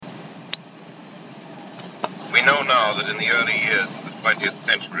We know now that in the early years of the 20th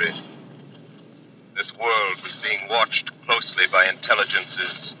century, this world was being watched closely by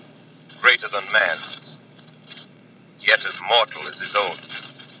intelligences greater than man's, yet as mortal as his own.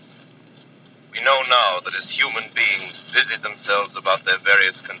 We know now that as human beings busied themselves about their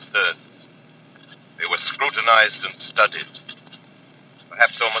various concerns, they were scrutinized and studied,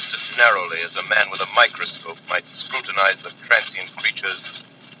 perhaps almost as narrowly as a man with a microscope might scrutinize the transient creatures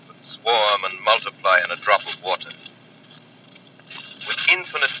that swarm and multiply in a drop of water. With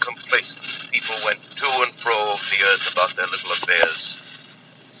infinite complacence, people went to and fro over the earth about their little affairs,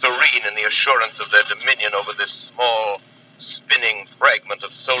 serene in the assurance of their dominion over this small, spinning fragment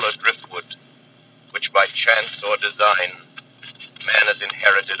of solar driftwood, which by chance or design, man has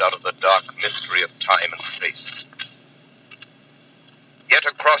inherited out of the dark mystery of time and space. Yet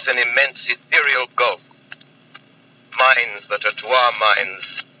across an immense ethereal gulf, minds that are to our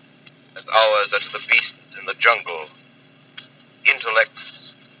minds as ours are to the beasts in the jungle,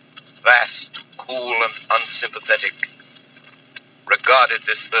 intellects, vast, cool, and unsympathetic, regarded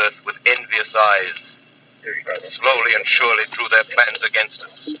this earth with envious eyes, slowly and surely drew their plans against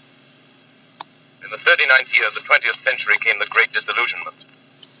us. In the 39th year of the 20th century came the Great Disillusionment.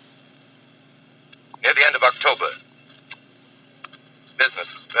 Near the end of October, business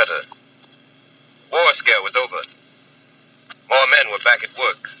was better. The war scare was over. More men were back at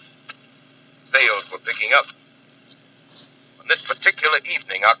work. Sales were picking up. On this particular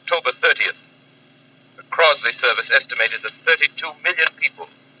evening, October 30th, the Crosley service estimated that 32 million people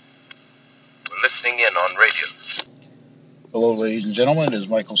were listening in on radios. Hello, ladies and gentlemen. It is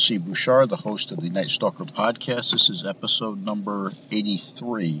Michael C. Bouchard, the host of the Night Stalker podcast. This is episode number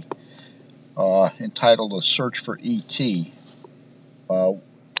 83, entitled A Search for E.T.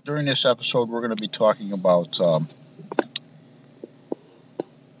 During this episode, we're going to be talking about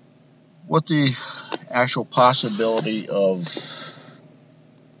what the actual possibility of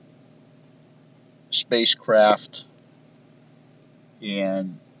spacecraft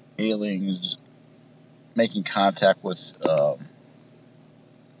and aliens making contact with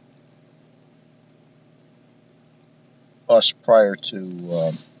us prior to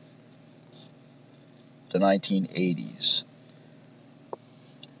the 1980s.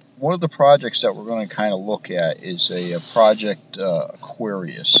 One of the projects that we're going to kind of look at is a project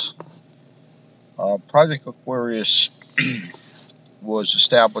Aquarius. Project Aquarius was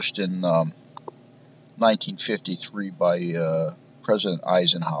established in 1953 by President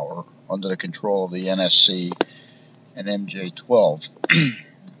Eisenhower under the control of the NSC and MJ-12,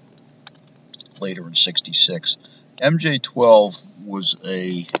 later in 66. MJ-12 was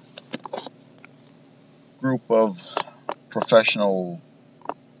a group of professional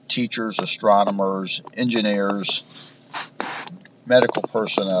teachers, astronomers, engineers, medical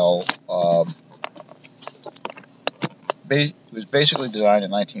personnel. It was basically designed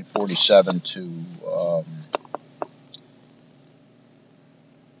in 1947 to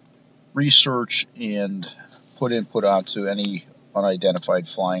research and put input onto any unidentified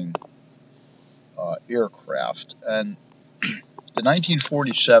flying aircraft. And the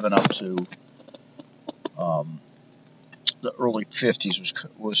 1947 up to the early 50s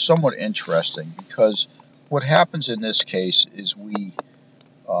was somewhat interesting, because what happens in this case is we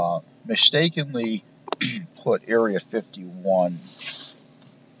mistakenly put Area 51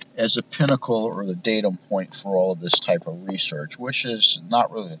 as a pinnacle or the datum point for all of this type of research, which is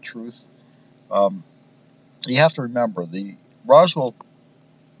not really the truth. You have to remember, the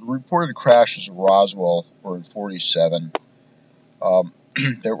reported crashes of Roswell were in 47.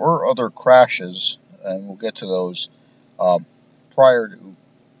 There were other crashes, and we'll get to those, prior to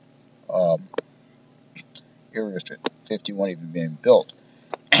Area 51 even being built.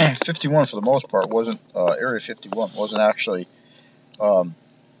 51, for the most part, Area 51 wasn't actually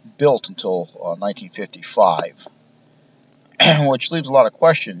built until 1955, which leaves a lot of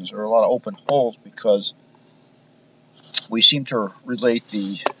questions or a lot of open holes, because we seem to relate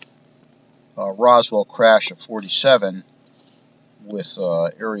the Roswell crash of 47 with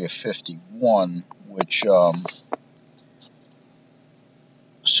Area 51, which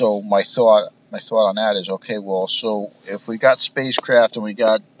so my thought on that is, okay, well, so if we got spacecraft and we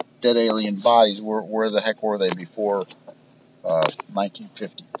got dead alien bodies, where the heck were they before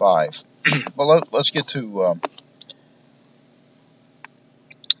 1955? Well, let's get to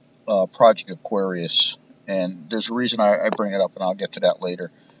Project Aquarius, and there's a reason I bring it up, and I'll get to that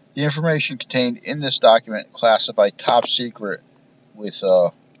later. The information contained in this document classified top secret with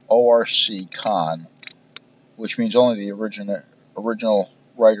ORC Con, which means only the original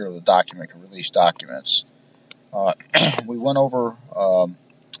writer of the document can release documents. We went over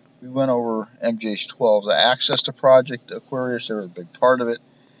we went over MGH-12, the access to Project Aquarius. They were a big part of it.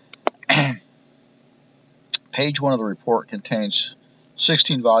 Page 1 of the report contains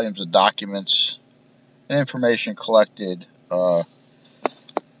 16 volumes of documents and information collected by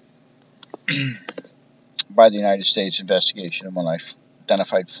the United States investigation of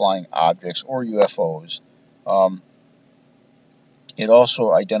unidentified flying objects, or UFOs. It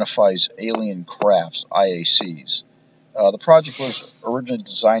also identifies alien crafts, IACs. The project was originally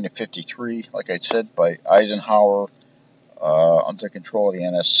designed in '53, like I said, by Eisenhower, under control of the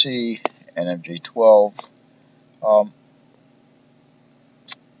NSC and MJ-12.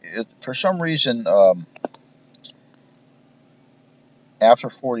 For some reason, after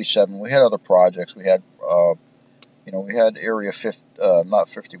 '47, we had other projects. We had, we had Area 50, not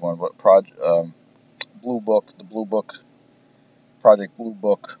 51, but Blue Book, the Blue Book. Project Blue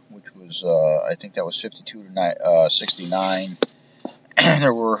Book, which was, I think that was 52 to 69.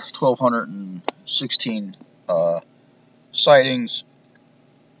 There were 1,216 sightings.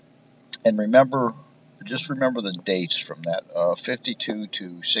 And just remember the dates from that, 52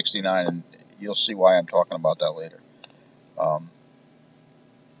 to 69, and you'll see why I'm talking about that later.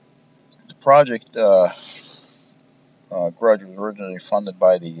 The project Grudge was originally funded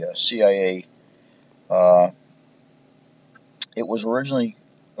by the CIA. It was originally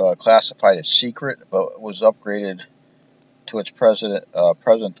classified as secret, but was upgraded to its present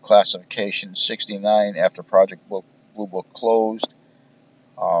classification 69 after Project Blue Book closed.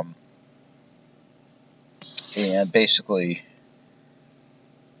 And basically,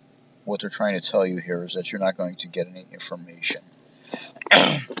 what they're trying to tell you here is that you're not going to get any information.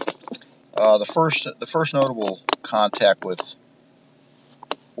 The first notable contact with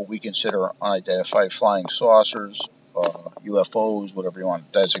what we consider unidentified flying saucers, UFOs, whatever you want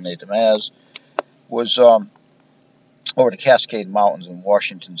to designate them as, was over the Cascade Mountains in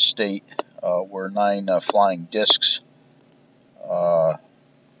Washington State, where 9 flying discs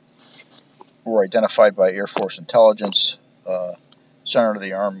were identified by Air Force Intelligence Center of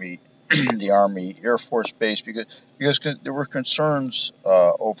the Army, the Army Air Force Base, because there were concerns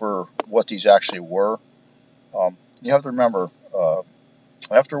over what these actually were. You have to remember,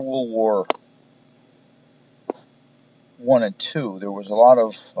 after World War I and II, there was a lot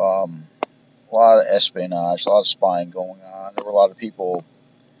of espionage, a lot of spying going on. There were a lot of people.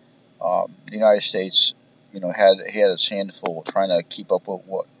 The United States, had its handful trying to keep up with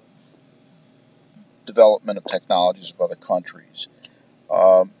what development of technologies of other countries.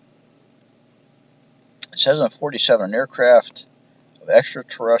 It says in '47, an aircraft of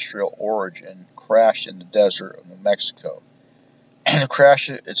extraterrestrial origin crashed in the desert of New Mexico. The crash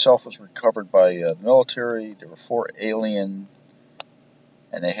itself was recovered by the military. There were 4 alien,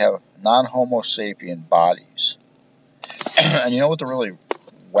 and they have non-Homo sapien bodies. And you know what the really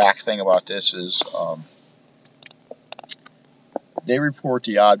whack thing about this is? They report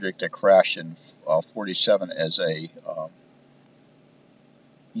the object that crashed in '47 as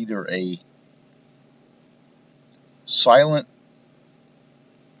either a silent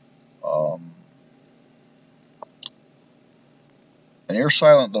an air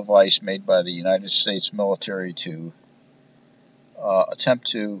silent device made by the United States military to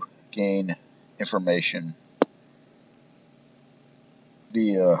attempt to gain information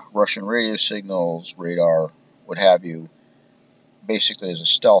via Russian radio signals, radar, what have you, basically as a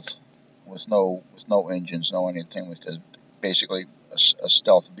stealth with no engines, no anything, with basically a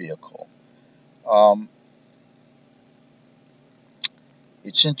stealth vehicle.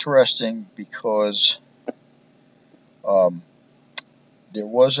 It's interesting because there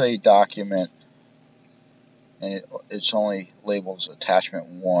was a document, and it's only labeled as Attachment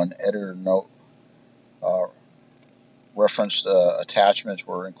 1. Editor note referenced attachments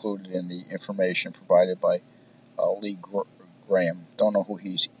were included in the information provided by Lee Graham. Don't know who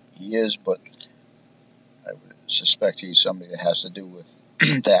he is, but I would suspect he's somebody that has to do with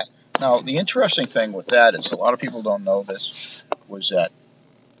that. Now, the interesting thing with that is, a lot of people don't know this, was that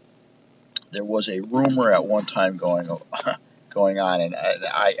there was a rumor at one time going on, and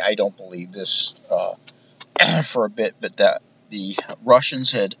I don't believe this for a bit, but that the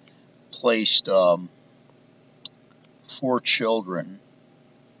Russians had placed 4 children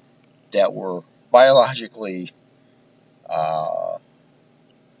that were biologically,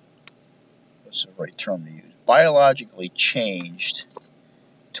 what's the right term to use? Biologically changed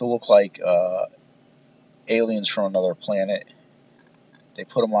to look like aliens from another planet. They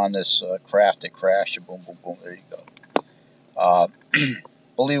put them on this craft that crashed, and boom, boom, boom. There you go.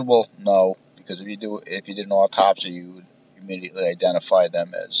 Believable? No, because if you did an autopsy, you would immediately identify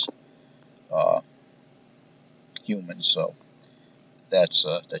them as humans. So that's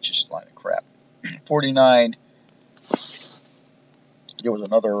just a line of crap. 49. There was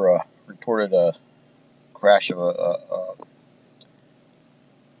another reported crash of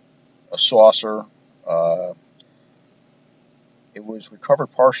a saucer. It was recovered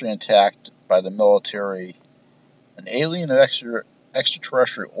partially intact by the military. An alien of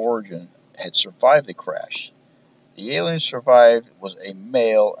extraterrestrial origin had survived the crash. The alien survived was a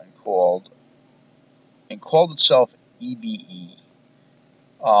male and called itself EBE.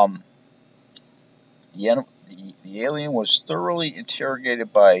 The alien was thoroughly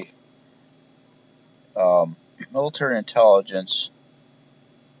interrogated by military intelligence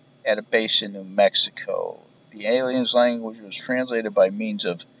at a base in New Mexico. The alien's language was translated by means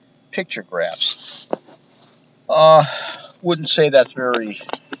of pictographs. Wouldn't say that's very.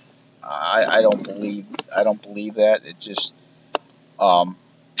 I don't believe that. It just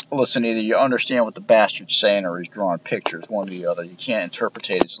listen. Either you understand what the bastard's saying, or he's drawing pictures. One or the other. You can't interpret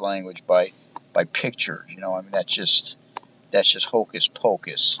his language by pictures. You know, I mean that's just hocus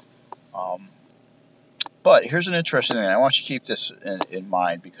pocus. But here's an interesting thing. I want you to keep this in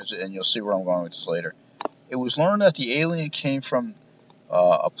mind and you'll see where I'm going with this later. It was learned that the alien came from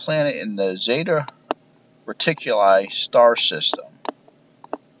a planet in the Zeta Reticuli star system.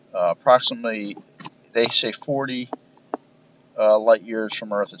 Approximately, they say 40 light years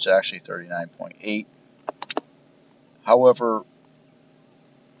from Earth. It's actually 39.8. However,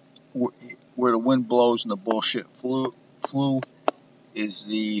 where the wind blows and the bullshit flew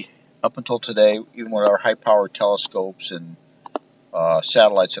is up until today, even with our high-powered telescopes and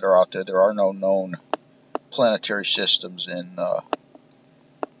satellites that are out there, there are no known planetary systems in that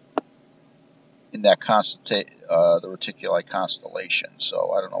the Reticuli constellation.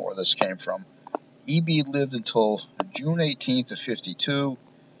 So I don't know where this came from. EB lived until June 18th of 52.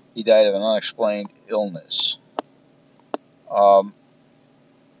 He died of an unexplained illness.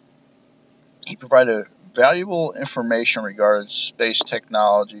 He provided valuable information regarding space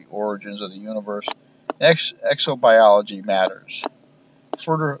technology, origins of the universe, exobiology matters.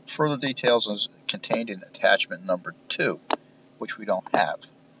 Further details is contained in attachment number 2, which we don't have.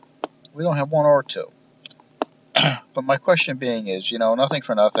 We don't have 1 or 2. But my question being is, nothing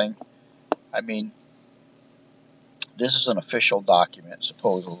for nothing. I mean, this is an official document,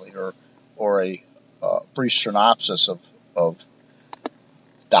 supposedly, or a brief synopsis of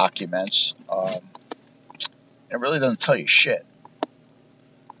documents. It really doesn't tell you shit.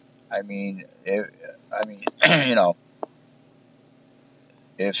 I mean,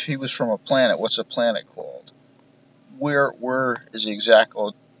 if he was from a planet, what's the planet called? Where is the exact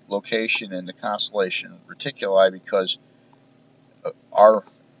location in the constellation Reticuli? Because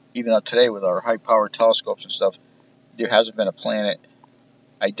even up today with our high-powered telescopes and stuff, there hasn't been a planet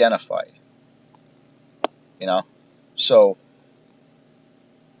identified. So.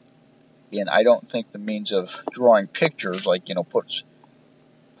 And I don't think the means of drawing pictures, like, put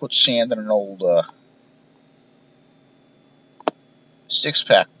sand in an old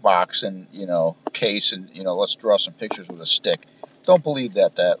 6-pack box and, case and, let's draw some pictures with a stick. Don't believe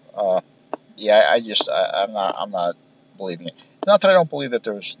that. I'm not believing it. Not that I don't believe that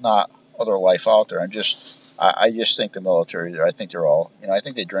there's not other life out there. I just think the military, I think they're all, I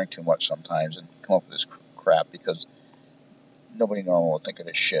think they drink too much sometimes and come up with this crap because nobody normal will think of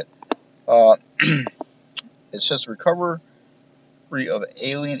this shit. It says the recovery of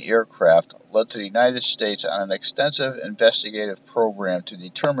alien aircraft led to the United States on an extensive investigative program to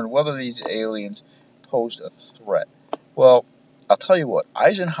determine whether these aliens posed a threat. Well, I'll tell you what,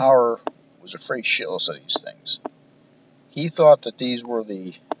 Eisenhower was afraid shitless of these things. He thought that these were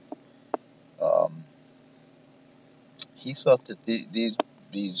these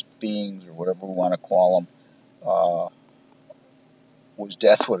beings, or whatever we want to call them, was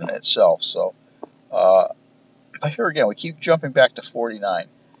death within itself. So, but here again, we keep jumping back to 49.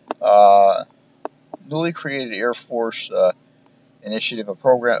 Newly created Air Force initiated a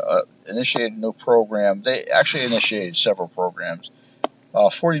new program. They actually initiated several programs.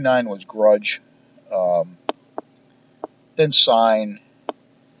 49 was Grudge, then Sign,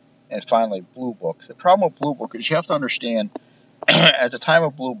 and finally Blue Book. The problem with Blue Book is you have to understand, at the time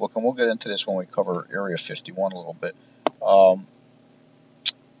of Blue Book, and we'll get into this when we cover Area 51 a little bit,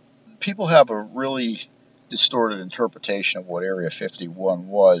 people have a really distorted interpretation of what Area 51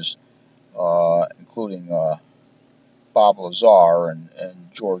 was, including Bob Lazar and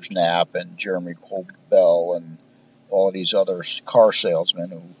George Knapp and Jeremy Colbell and all of these other car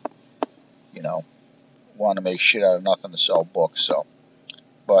salesmen who, want to make shit out of nothing to sell books. So,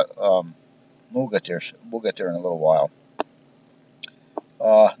 but we'll get there. We'll get there in a little while.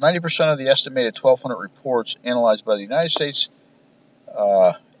 90% of the estimated 1,200 reports analyzed by the United States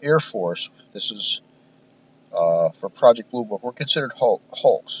Air Force, this is for Project Blue Book, were considered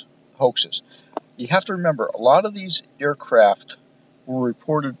hoaxes. You have to remember, a lot of these aircraft were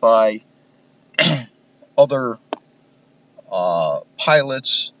reported by other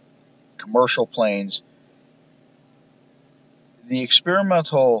pilots, commercial planes. The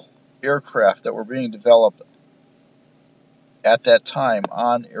experimental aircraft that were being developed at that time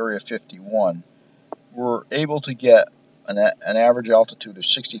on Area 51 were able to get an average altitude of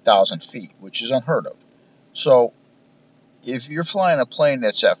 60,000 feet, which is unheard of. So if you're flying a plane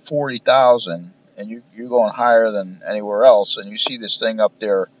that's at 40,000 and you're going higher than anywhere else, and you see this thing up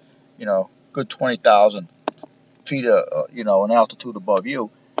there, good 20,000 feet, an altitude above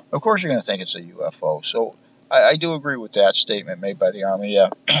you, of course you're going to think it's a UFO. So I do agree with that statement made by the Army. Yeah,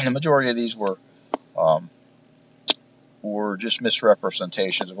 the majority of these were just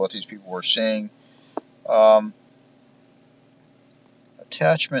misrepresentations of what these people were seeing.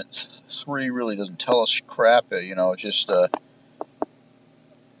 Attachment 3 really doesn't tell us crap. Just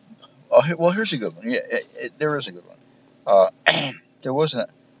well, here's a good one. Yeah, there is a good one. There was an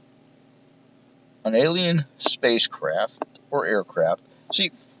alien spacecraft or aircraft.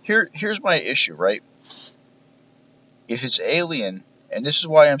 See, here's my issue, right? If it's alien, and this is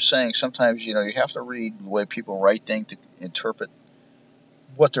why I'm saying sometimes, you have to read the way people write things to interpret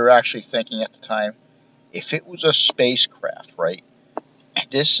what they're actually thinking at the time. If it was a spacecraft, right?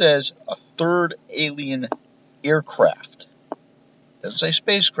 This says a third alien aircraft. It doesn't say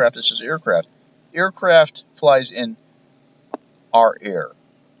spacecraft, it says aircraft. Aircraft flies in our air.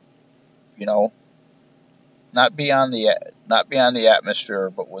 Not beyond the atmosphere,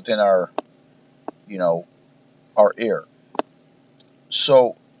 but within our air.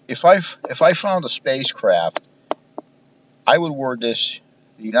 So if I found a spacecraft, I would word this: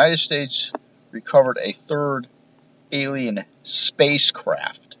 the United States recovered a third alien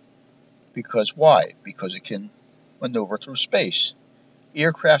spacecraft. Because why? Because it can maneuver through space.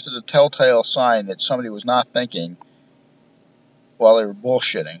 Aircraft is a telltale sign that somebody was not thinking while they were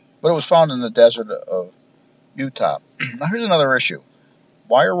bullshitting. But it was found in the desert of Utah. Now here's another issue.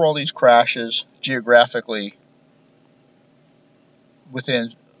 Why are all these crashes geographically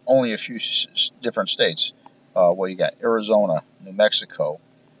within only a few different states? You got Arizona, New Mexico,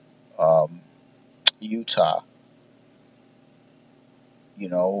 Utah.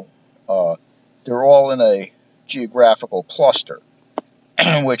 They're all in a geographical cluster.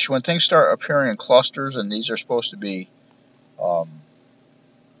 Which, when things start appearing in clusters, and these are supposed to be,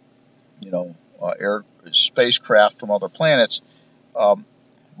 air spacecraft from other planets,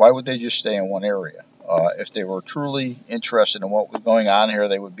 why would they just stay in one area? If they were truly interested in what was going on here,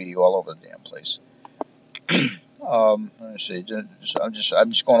 they would be all over the damn place. Let me see. I'm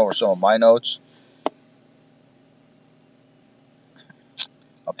just going over some of my notes.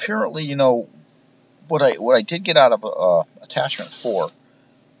 Apparently, what I did get out of attachment 4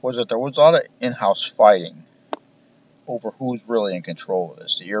 was that there was a lot of in-house fighting over who's really in control of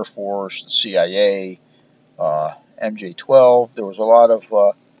this. The Air Force, the CIA, MJ-12. There was a lot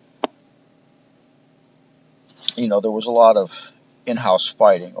of in-house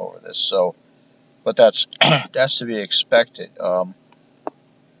fighting over this. So, but that's to be expected.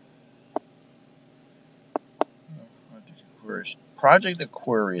 Project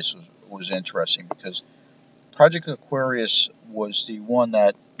Aquarius was interesting because Project Aquarius was the one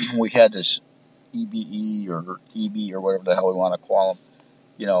that we had this EBE or EB or whatever the hell we want to call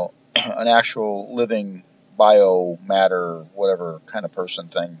them, an actual living biomatter, whatever kind of person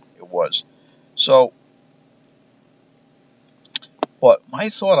thing it was. So, but my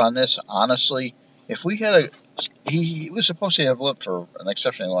thought on this, honestly, if we had he was supposed to have lived for an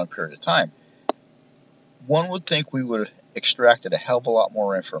exceptionally long period of time, one would think we would have extracted a hell of a lot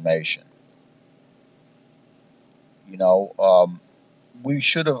more information. We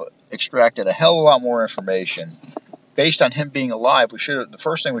should have extracted a hell of a lot more information based on him being alive. The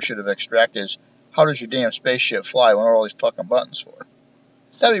first thing we should have extracted is, how does your damn spaceship fly? What are all these fucking buttons for?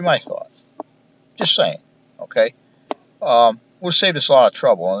 That'd be my thought. Just saying. Okay. Would have saved us a lot of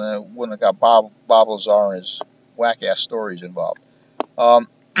trouble, and then it wouldn't have got Bob Lazar and his whack ass stories involved.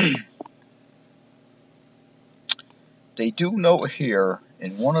 They do note here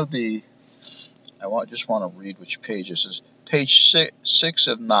in one of the, just want to read which page this is. Page 6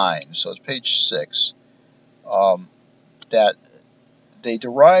 of 9, so it's page 6, that they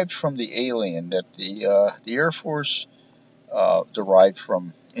derived from the alien, that the Air Force derived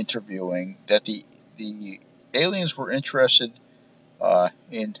from interviewing, that the aliens were interested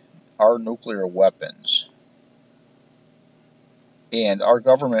in our nuclear weapons. And our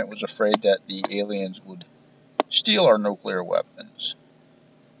government was afraid that the aliens would steal our nuclear weapons.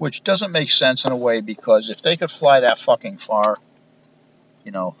 which doesn't make sense in a way, because if they could fly that fucking far,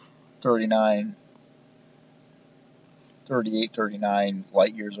 38, 39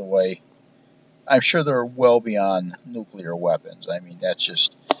 light years away, I'm sure they're well beyond nuclear weapons. I mean, that's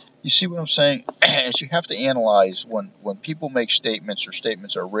just, you see what I'm saying? Is you have to analyze when people make statements or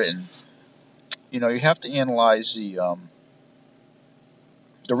statements are written. You have to analyze the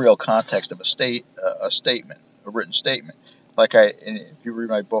real context of a statement, a written statement. Like if you read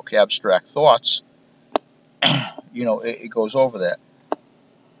my book, Abstract Thoughts, it goes over that.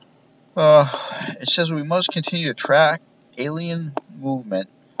 It says we must continue to track alien movement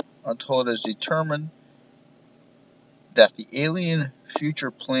until it is determined that the alien future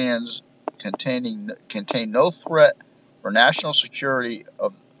plans contain no threat for national security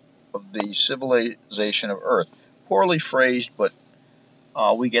of the civilization of Earth. Poorly phrased, but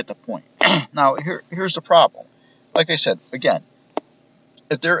we get the point. Now, here's the problem. Like I said, again,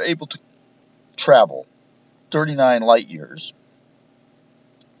 if they're able to travel 39 light years,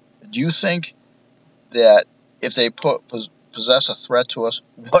 do you think that if they possess a threat to us,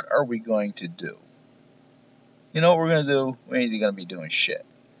 what are we going to do? You know what we're going to do? We ain't going to be doing shit.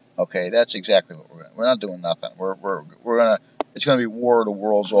 Okay, that's exactly what we're not doing nothing. We're going to, it's going to be War of the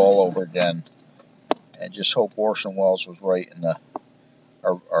Worlds all over again. And just hope Orson Welles was right in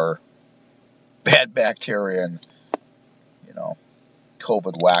our bad bacteria and,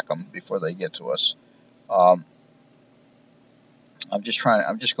 COVID whack them before they get to us. I'm just going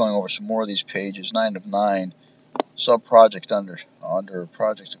over some more of these pages. 9 of 9, sub-project under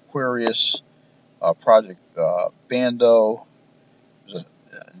Project Aquarius, Project Bando.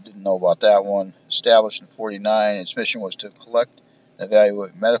 Didn't know about that one. Established in 49, its mission was to collect and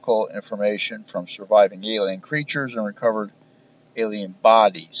evaluate medical information from surviving alien creatures and recovered alien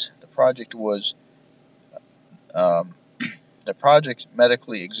bodies. The project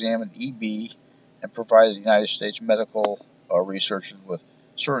medically examined EB and provided the United States medical researchers with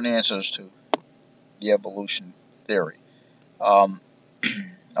certain answers to the evolution theory.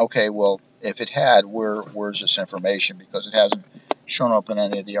 Okay, well, if it had, where's this information? Because it hasn't shown up in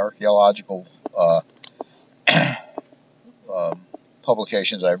any of the archaeological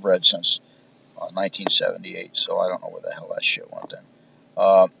publications I've read since 1978, so I don't know where the hell that shit went then.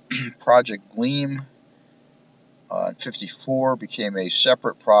 Project Gleam in 54 became a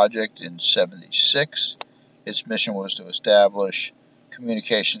separate project in 76. Its mission was to establish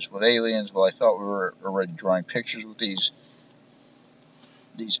communications with aliens. Well, I thought we were already drawing pictures with these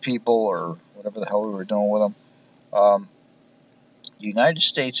people, or whatever the hell we were doing with them. The United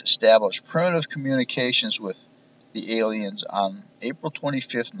States established primitive communications with the aliens on April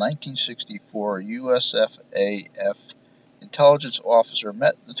 25th, 1964. A USAF intelligence officer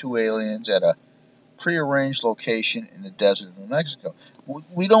met the two aliens at a prearranged location in the desert of New Mexico.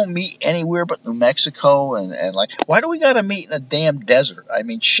 We don't meet anywhere but New Mexico, and like, why do we gotta meet in a damn desert? I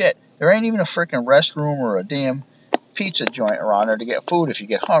mean, shit, there ain't even a freaking restroom or a damn pizza joint around there to get food if you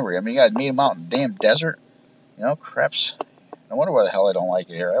get hungry. I mean, you gotta meet them out in the damn desert. Craps. I wonder why the hell I don't like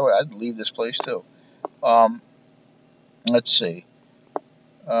it here. I'd leave this place too. Let's see.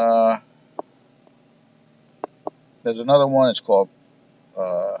 There's another one. It's called,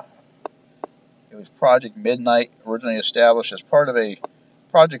 it was Project Midnight, originally established as part of a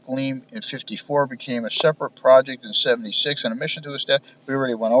Project Gleam in 54, became a separate project in 76, and a mission to establish. We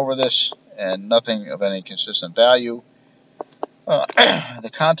already went over this, and nothing of any consistent value. The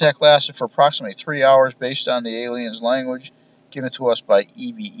contact lasted for approximately 3 hours based on the aliens' language given to us by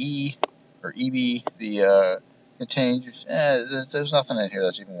EBE, or EB, the contained. There's nothing in here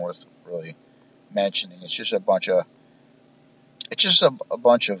that's even worth really mentioning. It's just a bunch of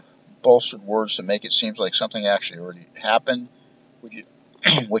bolstered words to make it seem like something actually already happened,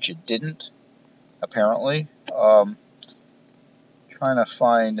 which it didn't, apparently. Trying to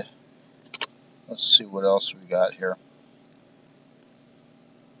find, let's see what else we got here.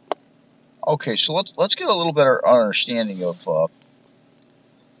 Okay, so let's get a little better understanding of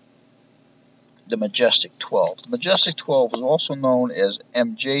the Majestic 12. The Majestic 12 is also known as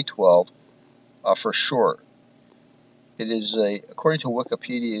MJ-12 for short. It is according to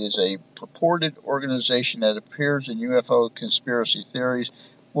Wikipedia, it is a purported organization that appears in UFO conspiracy theories.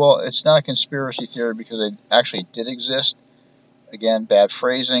 Well, it's not a conspiracy theory because it actually did exist. Again, bad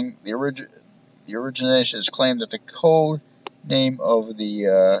phrasing. The origination is claimed that the code name of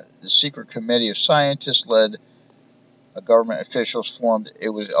the secret committee of scientists led government officials formed. It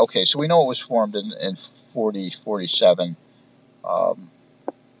was okay, so we know it was formed in 47.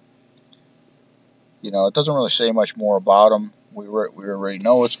 It doesn't really say much more about them. We already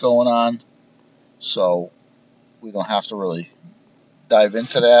know what's going on, so we don't have to really dive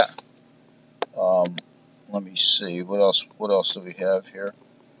into that. Let me see, what else do we have here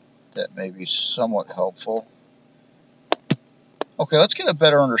that may be somewhat helpful. Okay, let's get a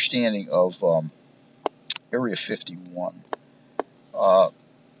better understanding of Area 51.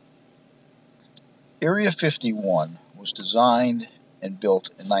 Area 51 was designed and built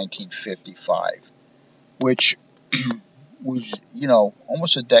in 1955, which was,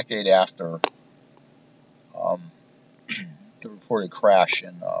 almost a decade after the reported crash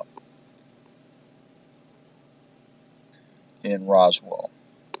in Roswell.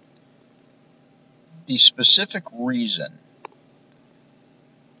 The specific reason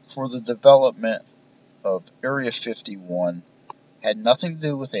for the development of Area 51 had nothing to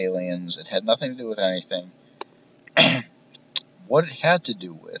do with aliens. It had nothing to do with anything. What it had to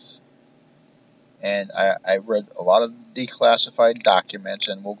do with, and I read a lot of declassified documents,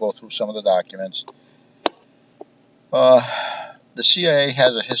 and we'll go through some of the documents. The CIA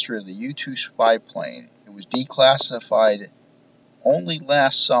has a history of the U-2 spy plane. It was declassified only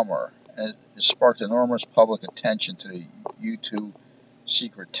last summer, and it sparked enormous public attention to the U-2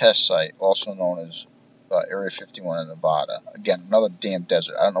 secret test site, also known as Area 51 in Nevada. Again, another damn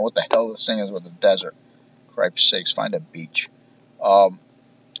desert. I don't know what the hell this thing is with the desert. Cripe's sakes, find a beach. The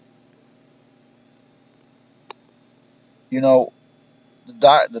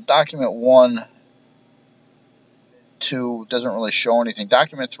document 1, 2 doesn't really show anything.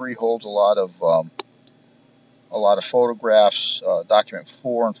 Document 3 holds a lot of photographs. Document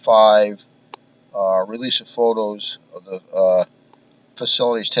 4 and 5 release of photos of the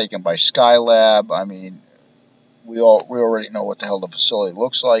facilities taken by Skylab. I mean, we already know what the hell the facility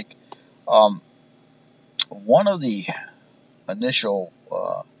looks like. One of the initial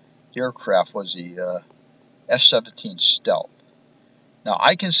aircraft was the F-17 Stealth. Now,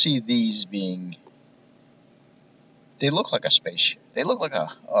 I can see these being, they look like a spaceship. They look like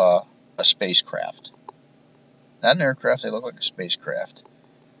a spacecraft. Not an aircraft, they look like a spacecraft.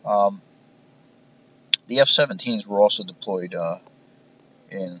 The F-17s were also deployed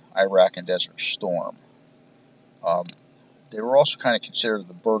in Iraq and Desert Storm. They were also kind of considered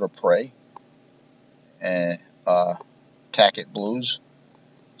the bird of prey and Tackett Blues.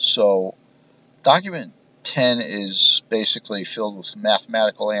 So, document 10 is basically filled with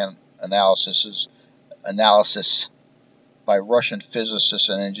mathematical analysis by Russian physicist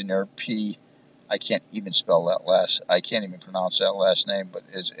and engineer P. I can't even pronounce that last name, but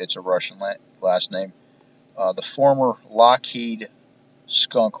it's a Russian last name. The former Lockheed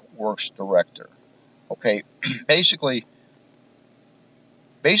Skunk Works director. Okay, basically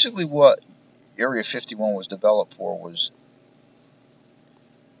what Area 51 was developed for was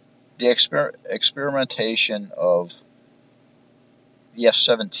the experimentation of the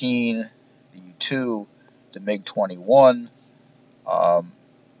F-17, the U-2, the MiG-21,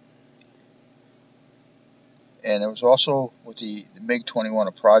 and there was also with the MiG-21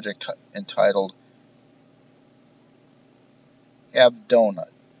 a project entitled Abdonut.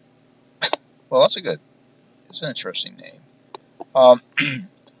 Well, it's an interesting name.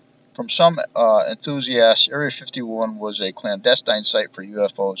 From some enthusiasts, Area 51 was a clandestine site for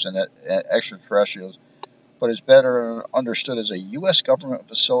UFOs and extraterrestrials, but is better understood as a U.S. government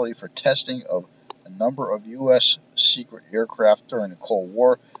facility for testing of a number of U.S. secret aircraft during the Cold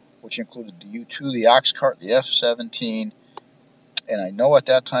War, which included the U-2, the Oxcart, the F-17, and I know at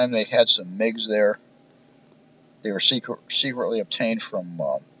that time they had some MiGs there. They were secretly obtained from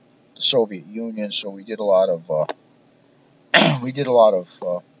the Soviet Union, so we stole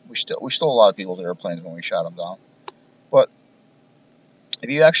a lot of people's airplanes when we shot them down. But if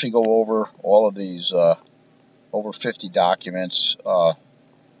you actually go over all of these over 50 documents,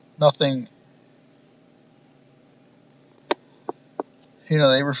 nothing,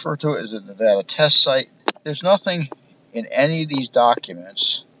 they refer to it as a Nevada test site. There's nothing in any of these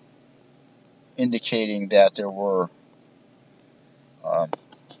documents indicating that there were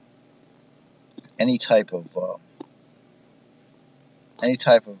any type of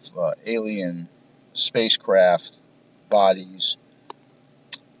alien spacecraft bodies.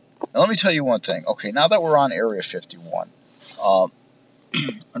 Now, let me tell you one thing. Okay, now that we're on Area 51, an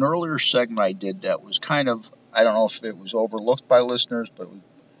earlier segment I did that was kind of, I don't know if it was overlooked by listeners, but it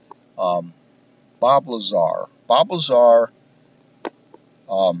was Bob Lazar. Bob Lazar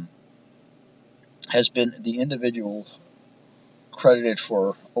has been the individual credited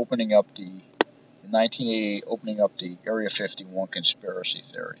for opening up in 1988, opening up the Area 51 conspiracy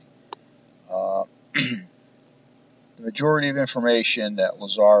theory. The majority of information that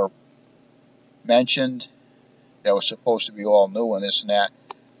Lazar mentioned that was supposed to be all new and this and that,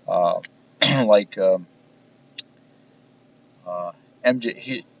 like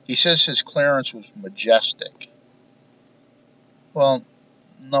he says his clearance was majestic. Well,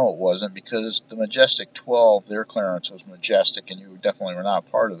 no, it wasn't, because the Majestic 12, their clearance was majestic, and you definitely were not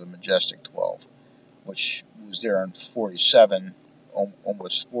part of the Majestic 12, which was there in 47,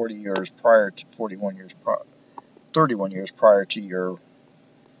 almost 40 years prior to 31 years prior to your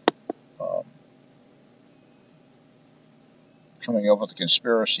coming up with the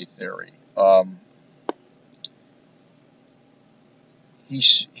conspiracy theory.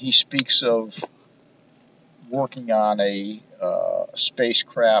 He speaks of working on a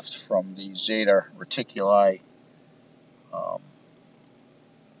spacecraft from the Zeta Reticuli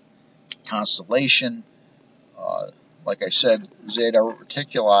constellation. Like I said, Zeta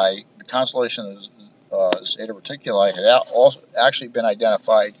Reticuli, the constellation of Zeta Reticuli had also actually been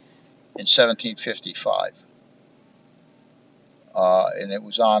identified in 1755, and it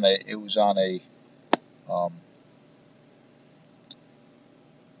was on a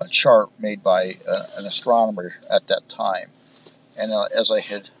chart made by an astronomer at that time. And as I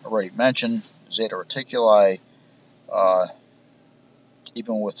had already mentioned, Zeta Reticuli,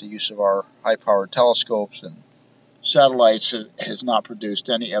 even with the use of our high-powered telescopes and satellites, has not produced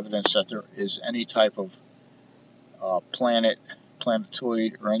any evidence that there is any type of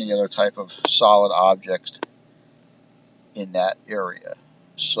planetoid, or any other type of solid object in that area.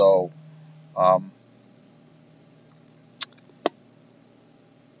 So,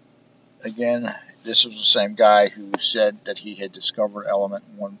 again, this was the same guy who said that he had discovered element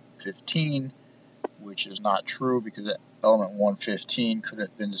 115, which is not true, because element 115 could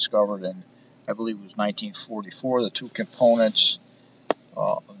have been discovered in, I believe it was 1944. The two components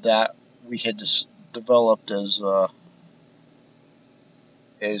that we had developed as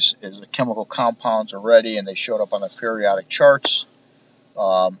chemical compounds already, and they showed up on the periodic charts.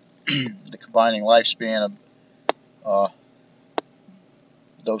 The combining lifespan of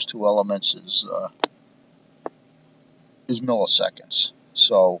those two elements is milliseconds.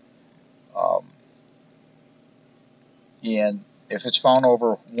 So, and if it's found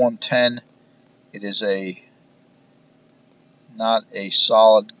over 110, it is not a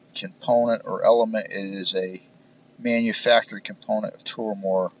solid component or element. It is a manufactured component of two or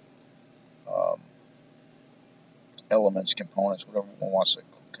more elements, components, whatever one wants to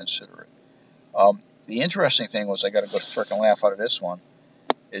consider it. The interesting thing was, I got a good frickin' laugh out of this one,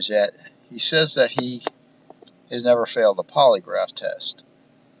 is that he says that he has never failed a polygraph test.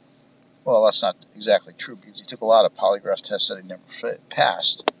 Well, that's not exactly true, because he took a lot of polygraph tests that he never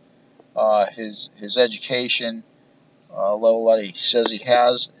passed. His education level that he says he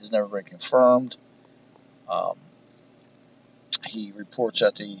has never been confirmed. He reports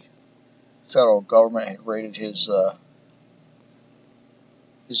that the federal government had raided his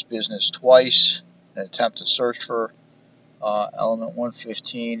business twice in an attempt to search for element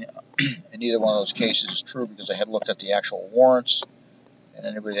 115, and neither one of those cases is true, because I had looked at the actual warrants, and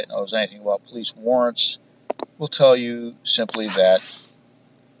anybody that knows anything about police warrants will tell you simply that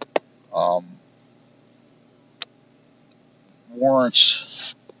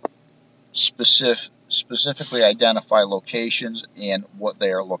warrants specifically identify locations and what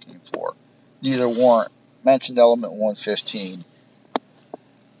they are looking for. Neither warrant mentioned element 115.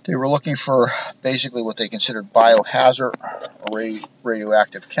 They were looking for basically what they considered biohazard or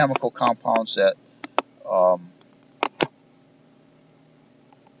radioactive chemical compounds that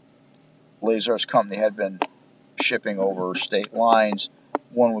Lazar's company had been shipping over state lines.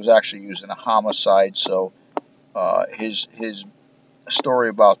 One was actually used in a homicide, so his story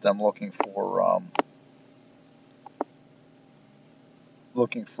about them looking for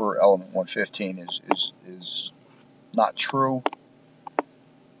element 115 is not true.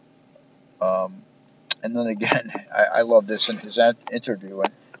 And then again, I love this in his interview,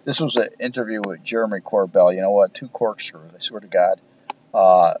 and this was an interview with Jeremy Corbell. You know what? Two corkscrews, I swear to God.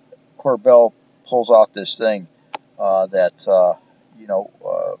 Corbell pulls out this thing that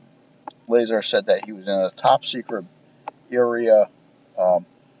Lazar said that he was in a top secret area. And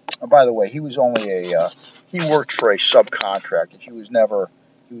by the way, he was only he worked for a subcontractor. He was never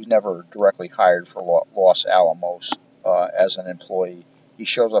directly hired for Los Alamos as an employee. He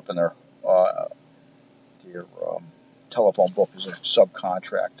shows up in their telephone book as a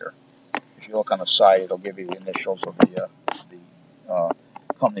subcontractor. If you look on the side, it'll give you the initials of the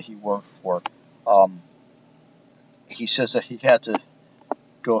company he worked for. He says that he had to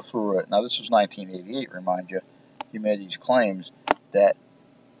go through it. Now, this was 1988, remind you. He made these claims that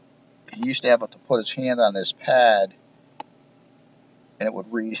he used to have to put his hand on this pad, and it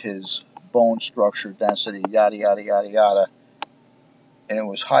would read his bone structure, density, yada, yada, yada, yada. And it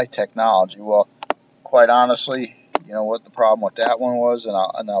was high technology. Well, quite honestly, you know what the problem with that one was, and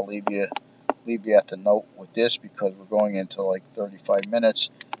I'll leave you at the note with this because we're going into like 35 minutes.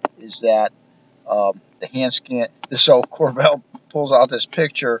 Is that the hand scan? So Corbell pulls out this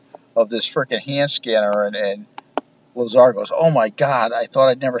picture of this freaking hand scanner, and Lazar goes, "Oh my God, I thought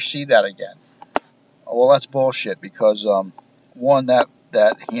I'd never see that again." Well, that's bullshit because one, that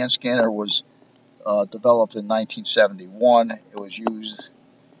hand scanner was developed in 1971. It was used.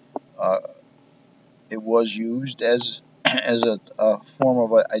 It was used as a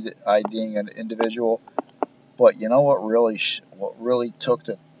form of IDing an individual. But you know what really took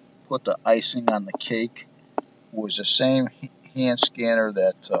to put the icing on the cake was the same hand scanner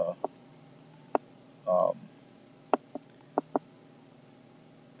that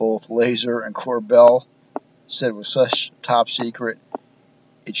both Laser and Corbell said was such top secret.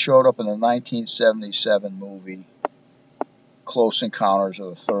 It showed up in the 1977 movie Close Encounters of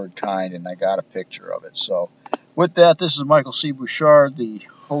the Third Kind, and I got a picture of it. So with that, this is Michael C. Bouchard, the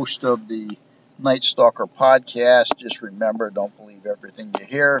host of the Night Stalker podcast. Just remember, don't believe everything you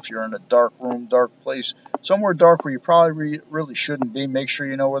hear. If you're in a dark room, dark place, somewhere dark where you probably really shouldn't be, make sure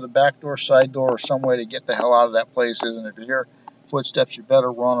you know where the back door, side door, or some way to get the hell out of that place is. And if you hear footsteps, you better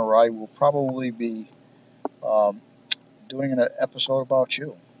run, or I will probably be doing an episode about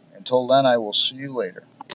you. Until then, I will see you later.